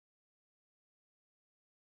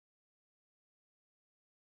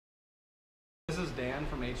This is Dan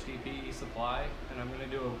from Hdpe Supply, and I'm going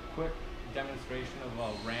to do a quick demonstration of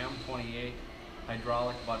a RAM28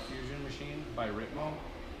 hydraulic butt fusion machine by Ritmo.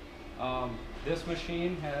 This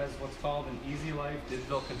machine has what's called an Easy Life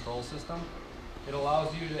digital control system. It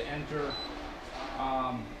allows you to enter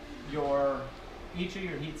each of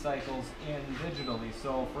your heat cycles in digitally.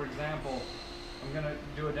 So for example, I'm going to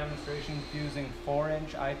do a demonstration using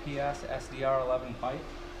 4-inch IPS SDR11 pipe.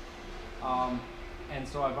 And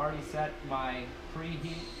so I've already set my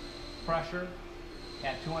preheat pressure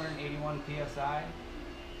at 281 psi.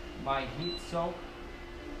 My heat soak,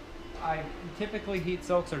 typically heat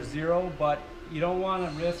soaks are 0, but you don't want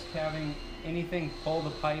to risk having anything pull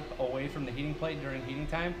the pipe away from the heating plate during heating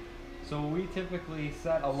time. So we typically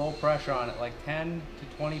set a low pressure on it, like 10 to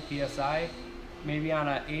 20 psi. Maybe on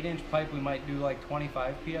an 8-inch pipe we might do like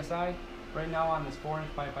 25 psi. Right now on this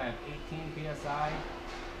 4-inch pipe I have 18 psi.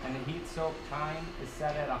 And the heat soak time is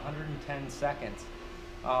set at 110 seconds.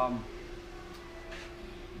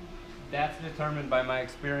 That's determined by my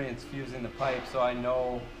experience fusing the pipe, so I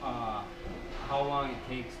know how long it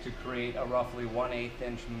takes to create a roughly 1/8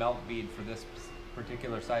 inch melt bead for this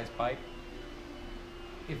particular size pipe.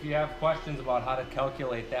 If you have questions about how to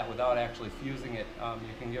calculate that without actually fusing it,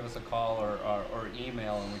 you can give us a call or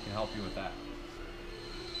email and we can help you with that.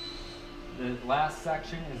 The last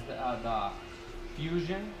section is the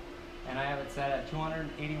fusion, and I have it set at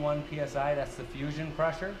 281 psi. That's the fusion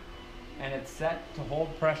pressure, and it's set to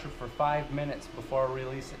hold pressure for 5 minutes before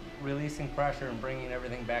releasing pressure and bringing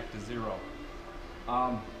everything back to 0.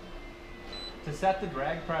 To set the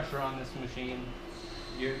drag pressure on this machine,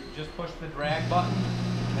 you just push the drag button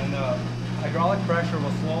and the hydraulic pressure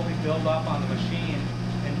will slowly build up on the machine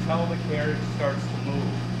until the carriage starts to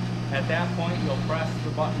move. At that point you'll press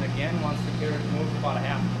the button again once the carriage moves about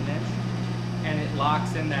 1/2 inch, and it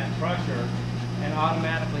locks in that pressure and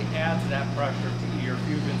automatically adds that pressure to your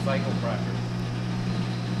fusion cycle pressure.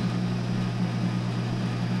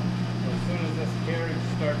 So as soon as this carriage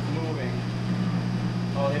starts moving,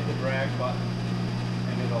 I'll hit the drag button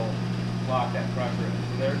and it'll lock that pressure in.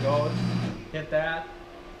 So there it goes. Hit that,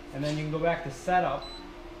 and then you can go back to setup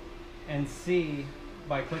and see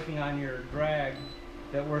by clicking on your drag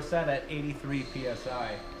that we're set at 83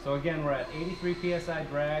 psi. So again, we're at 83 psi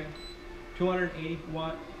drag,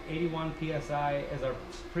 281 psi is our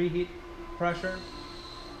preheat pressure.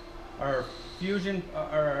 Our fusion,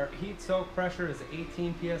 our heat soak pressure is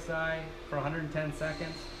 18 psi for 110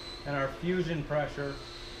 seconds, and our fusion pressure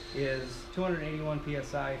is 281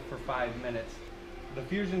 psi for 5 minutes. The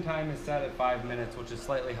fusion time is set at 5 minutes, which is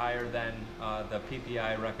slightly higher than the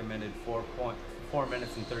PPI recommended 4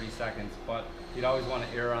 minutes and 30 seconds, but you'd always want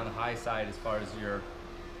to err on the high side as far as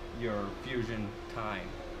your fusion time.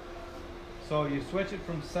 So you switch it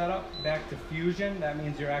from setup back to fusion. That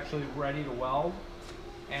means you're actually ready to weld.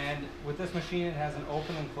 And with this machine, it has an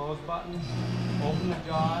open and close button. Open the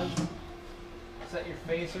jaws, set your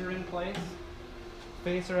facer in place.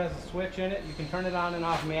 Facer has a switch in it. You can turn it on and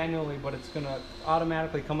off manually, but it's going to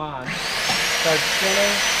automatically come on. Start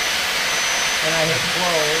spinning, and I hit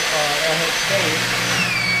close, I hit space.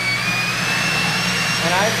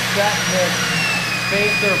 And I've set this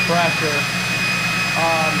facer pressure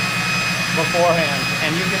beforehand,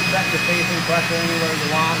 and you can set your facing pressure anywhere you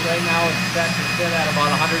want. Right now it's set to sit at about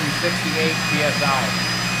 168 psi.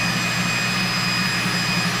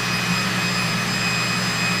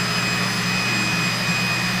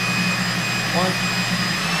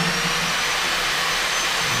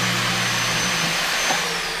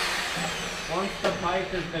 Once the pipe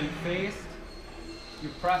has been faced, you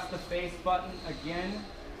press the face button again,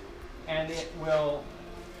 and it will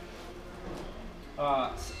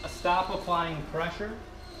stop applying pressure,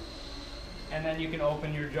 and then you can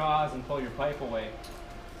open your jaws and pull your pipe away.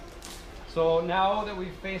 So now that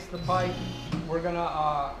we've faced the pipe, we're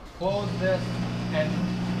gonna close this and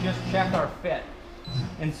just check our fit.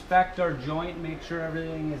 Inspect our joint, make sure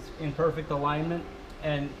everything is in perfect alignment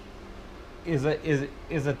and is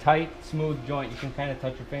a tight, smooth joint. You can kind of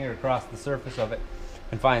touch your finger across the surface of it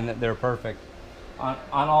and find that they're perfect on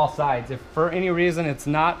all sides. If for any reason it's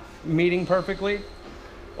not meeting perfectly,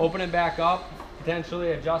 open it back up,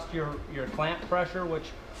 potentially adjust your clamp pressure,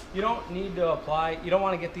 which you don't need to apply. You don't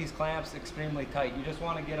want to get these clamps extremely tight. You just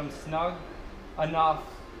want to get them snug enough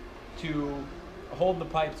to hold the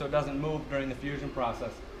pipe so it doesn't move during the fusion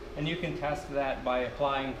process. And you can test that by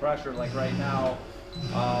applying pressure, like right now,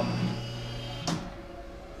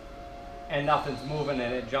 and nothing's moving,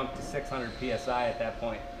 and it jumped to 600 psi at that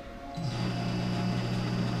point.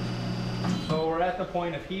 So we're at the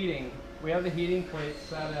point of heating. We have the heating plate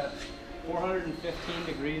set at 415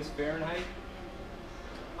 degrees Fahrenheit.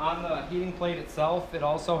 on the heating plate itself, it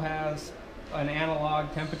also has an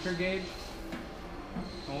analog temperature gauge.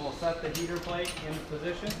 And we'll set the heater plate in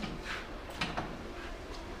position.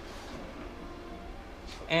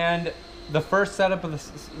 And the first setup of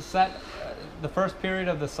the first period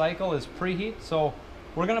of the cycle is preheat. So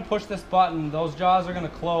we're going to push this button. Those jaws are going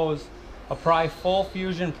to close, apply full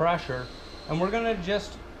fusion pressure, and we're going to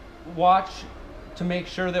just watch to make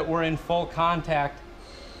sure that we're in full contact,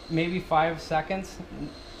 maybe 5 seconds,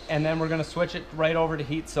 and then we're going to switch it right over to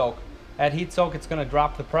heat soak. At heat soak, it's going to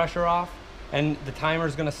drop the pressure off, and the timer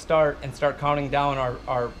is going to start counting down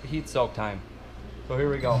our heat soak time. So here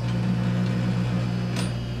we go.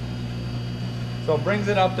 So it brings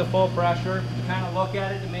it up to full pressure. You kind of look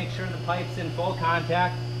at it to make sure the pipe's in full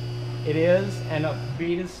contact. It is, and a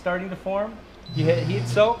bead is starting to form. You hit heat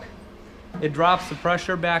soak, it drops the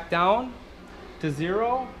pressure back down to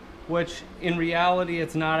 0, which in reality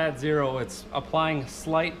it's not at 0. It's applying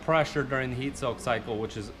slight pressure during the heat soak cycle,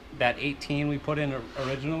 which is that 18 we put in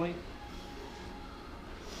originally.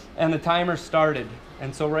 And the timer started,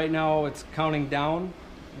 and so right now it's counting down.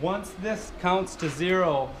 Once this counts to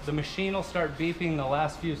 0, the machine will start beeping the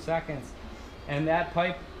last few seconds, and that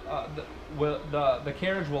pipe, the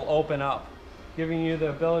carriage will open up, giving you the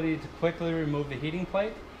ability to quickly remove the heating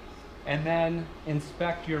plate and then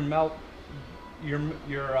inspect your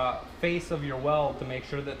face of your weld to make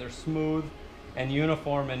sure that they're smooth and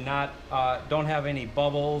uniform and not don't have any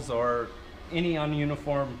bubbles or any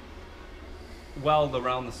ununiform weld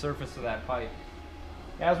around the surface of that pipe.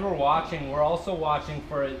 As we're watching, we're also watching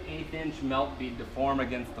for an 1/8 inch melt bead to form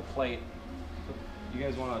against the plate. So you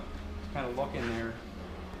guys want to kind of look in there,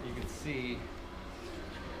 you can see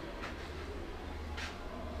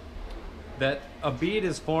that a bead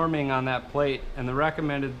is forming on that plate, and the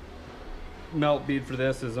recommended melt bead for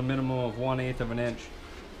this is a minimum of 1/8 of an inch.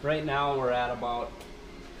 Right now we're at about,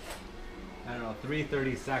 I don't know,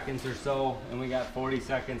 3:30 seconds or so, and we got 40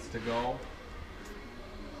 seconds to go.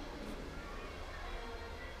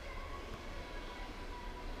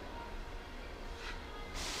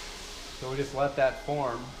 So we just let that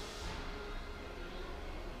form.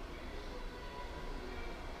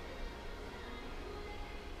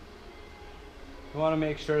 You want to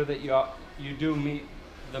make sure that you do meet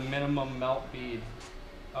the minimum melt bead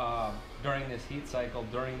during this heat cycle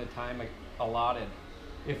during the time allotted.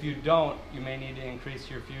 If you don't, you may need to increase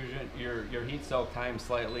your heat soak time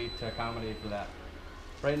slightly to accommodate for that.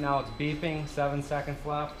 Right now it's beeping, 7 seconds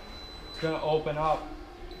left. It's going to open up,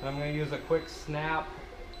 and I'm going to use a quick snap.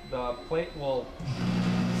 The plate will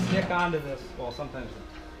stick onto this. Well, sometimes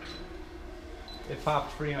it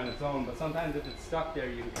pops free on its own, but sometimes if it's stuck there,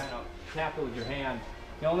 you can kind of tap it with your hand.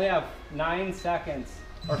 You only have 9 seconds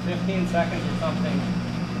or 15 seconds or something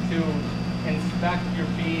to inspect your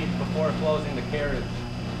bead before closing the carriage.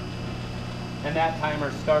 And that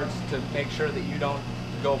timer starts to make sure that you don't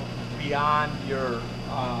go beyond your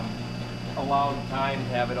allowed time to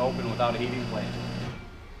have it open without a heating plate.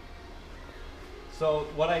 So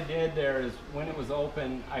what I did there is when it was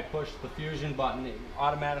open, I pushed the fusion button. It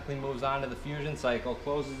automatically moves on to the fusion cycle,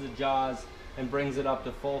 closes the jaws, and brings it up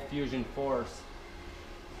to full fusion force.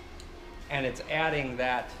 And it's adding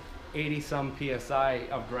that 80-some PSI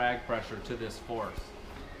of drag pressure to this force.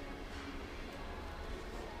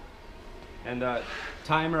 And the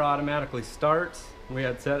timer automatically starts. We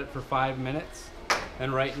had set it for 5 minutes,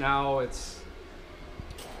 and right now it's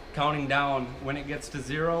counting down. When it gets to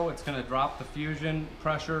 0, it's going to drop the fusion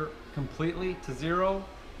pressure completely to 0.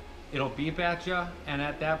 It'll beep at you, and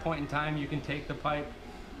at that point in time you can take the pipe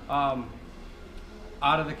out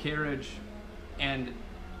of the carriage, and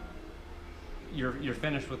you're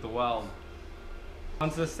finished with the weld.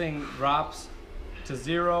 Once this thing drops to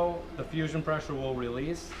 0, the fusion pressure will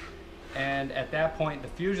release, and at that point the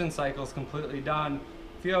fusion cycle is completely done.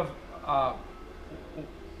 If you have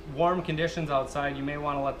warm conditions outside, you may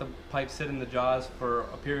want to let the pipe sit in the jaws for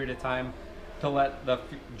a period of time to let the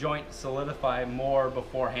joint solidify more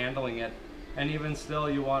before handling it. And even still,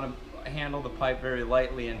 you want to handle the pipe very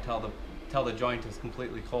lightly until the joint is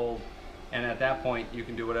completely cold. And at that point, you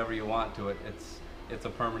can do whatever you want to it. It's a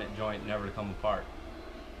permanent joint, never to come apart.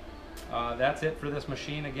 That's it for this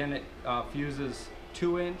machine. Again, it fuses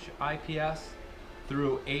 2-inch IPS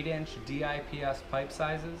through 8-inch DIPS pipe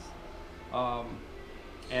sizes.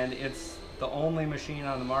 And it's the only machine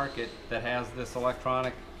on the market that has this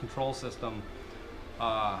electronic control system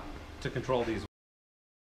to control these.